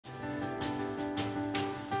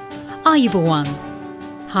Ayubawan,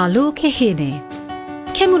 Halo Kehene,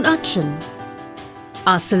 Kemun Achin,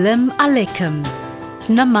 Assalamu Alaikum,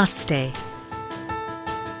 Namaste.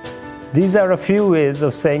 These are a few ways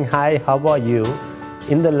of saying hi, how are you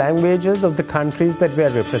in the languages of the countries that we are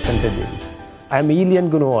represented in. I'm Elian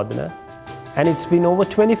Gunawardena, and it's been over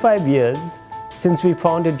 25 years since we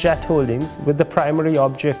founded JAT Holdings with the primary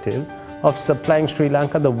objective of supplying Sri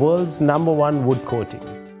Lanka the world's #1 wood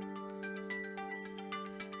coatings.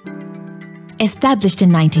 Established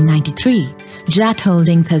in 1993, JAT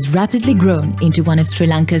Holdings has rapidly grown into one of Sri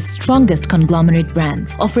Lanka's strongest conglomerate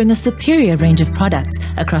brands, offering a superior range of products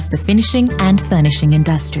across the finishing and furnishing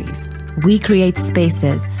industries. We create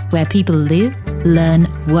spaces where people live, learn,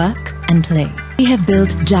 work, and play. We have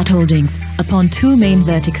built JAT Holdings upon two main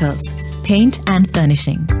verticals, paint and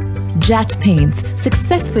furnishing. JAT Paints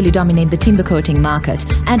successfully dominate the timber coating market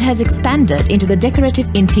and has expanded into the decorative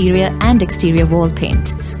interior and exterior wall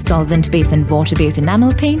paint, solvent-based and water-based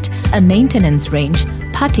enamel paint, a maintenance range,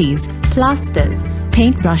 putties, plasters,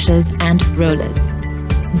 paint brushes and rollers.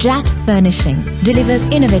 JAT Furnishing delivers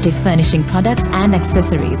innovative furnishing products and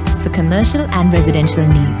accessories for commercial and residential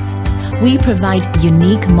needs. We provide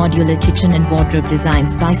unique modular kitchen and wardrobe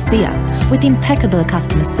designs by SIA with impeccable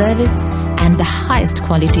customer service and the highest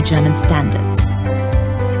quality German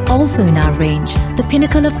standards. Also in our range, the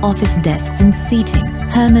pinnacle of office desks and seating,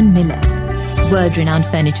 Herman Miller. World-renowned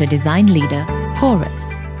furniture design leader, Horus.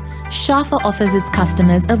 Schafer offers its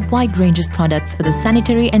customers a wide range of products for the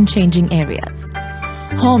sanitary and changing areas.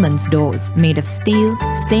 Horman's doors made of steel,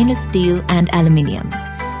 stainless steel and aluminium.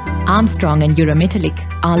 Armstrong and Eurometallic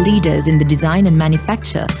are leaders in the design and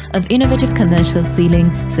manufacture of innovative commercial ceiling,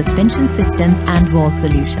 suspension systems and wall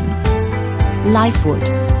solutions. Lifewood,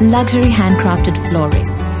 luxury handcrafted flooring.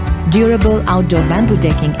 Durable outdoor bamboo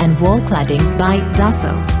decking and wall cladding by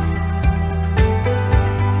Daso.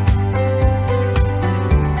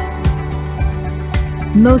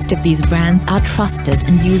 Most of these brands are trusted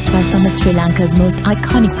and used by some of Sri Lanka's most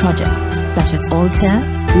iconic projects such as Altair,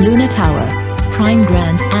 Luna Tower, Prime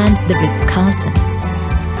Grand and the Ritz-Carlton.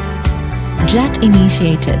 JAT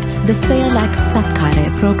initiated the Sayalak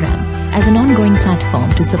Sapkare program as an ongoing platform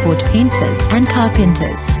to support painters and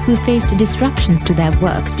carpenters who faced disruptions to their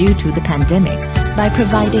work due to the pandemic by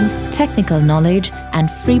providing technical knowledge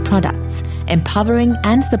and free products, empowering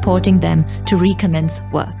and supporting them to recommence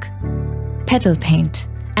work. Petal Paint,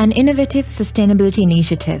 an innovative sustainability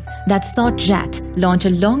initiative that saw JAT launch a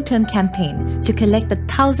long-term campaign to collect the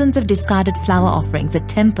thousands of discarded flower offerings at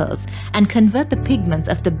temples and convert the pigments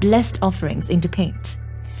of the blessed offerings into paint.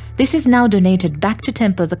 This is now donated back to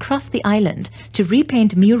temples across the island to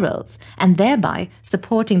repaint murals and thereby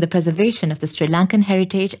supporting the preservation of the Sri Lankan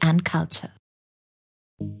heritage and culture.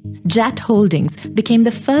 JAT Holdings became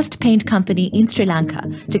the first paint company in Sri Lanka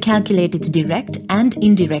to calculate its direct and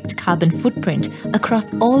indirect carbon footprint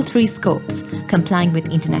across all three scopes, complying with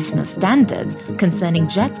international standards concerning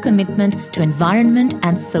JAT's commitment to environment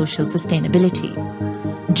and social sustainability.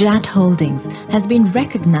 JAT Holdings has been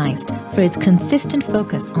recognized for its consistent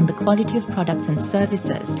focus on the quality of products and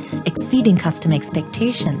services, exceeding customer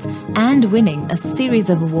expectations and winning a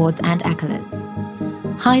series of awards and accolades.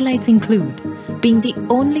 Highlights include being the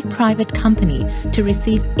only private company to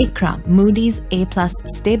receive ICRA Moody's A+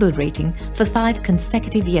 stable rating for 5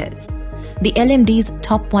 consecutive years, the LMD's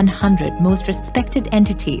top 100 most respected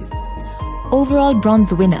entities, overall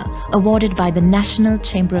bronze winner awarded by the National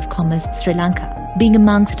Chamber of Commerce Sri Lanka, being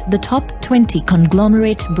amongst the top 20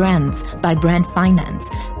 conglomerate brands by Brand Finance,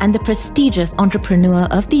 and the prestigious Entrepreneur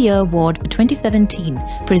of the Year Award for 2017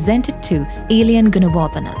 presented to Elian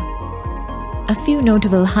Gunawardena. A few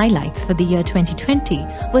notable highlights for the year 2020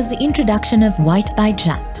 was the introduction of White by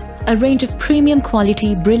JAT, a range of premium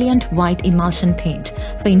quality brilliant white emulsion paint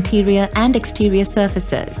for interior and exterior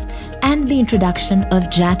surfaces, and the introduction of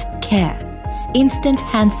JAT Care, instant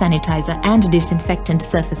hand sanitizer and disinfectant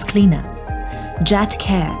surface cleaner. JAT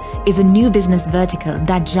Care is a new business vertical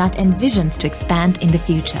that JAT envisions to expand in the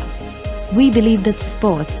future. We believe that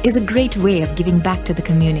sports is a great way of giving back to the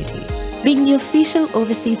community. Being the official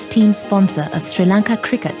overseas team sponsor of Sri Lanka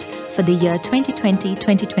cricket for the year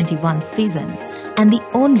 2020-2021 season and the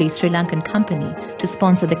only Sri Lankan company to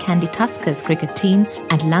sponsor the Kandy Tuskers cricket team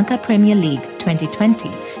at Lanka Premier League 2020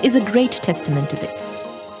 is a great testament to this,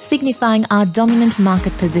 signifying our dominant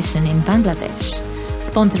market position in Bangladesh.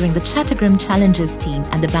 Sponsoring the Chattogram Challengers team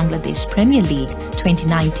and the Bangladesh Premier League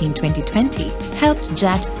 2019-2020 helped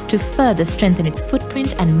JAT to further strengthen its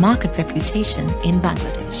footprint and market reputation in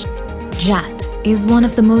Bangladesh. JAT is one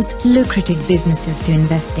of the most lucrative businesses to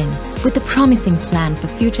invest in, with a promising plan for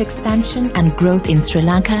future expansion and growth in Sri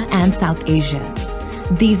Lanka and South Asia.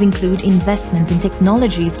 These include investments in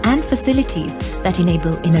technologies and facilities that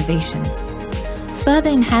enable innovations. Further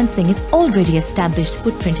enhancing its already established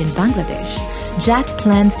footprint in Bangladesh, JAT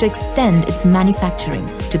plans to extend its manufacturing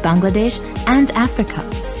to Bangladesh and Africa,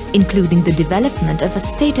 including the development of a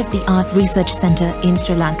state-of-the-art research center in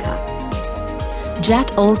Sri Lanka.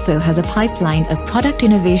 JAT also has a pipeline of product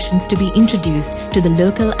innovations to be introduced to the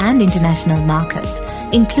local and international markets,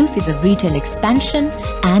 inclusive of retail expansion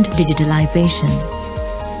and digitalization.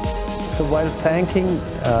 So while thanking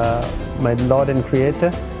my Lord and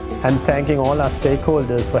Creator and thanking all our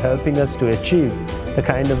stakeholders for helping us to achieve the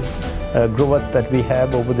kind of growth that we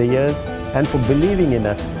have over the years and for believing in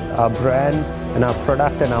us, our brand and our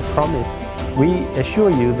product and our promise, we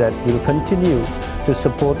assure you that we'll continue to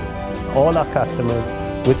support all our customers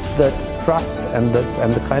with the trust and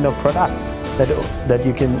the kind of product that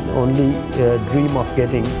you can only dream of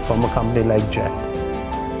getting from a company like JAT.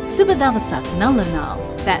 Subadavasak Nalanal.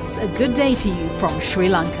 That's a good day to you from Sri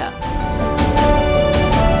Lanka.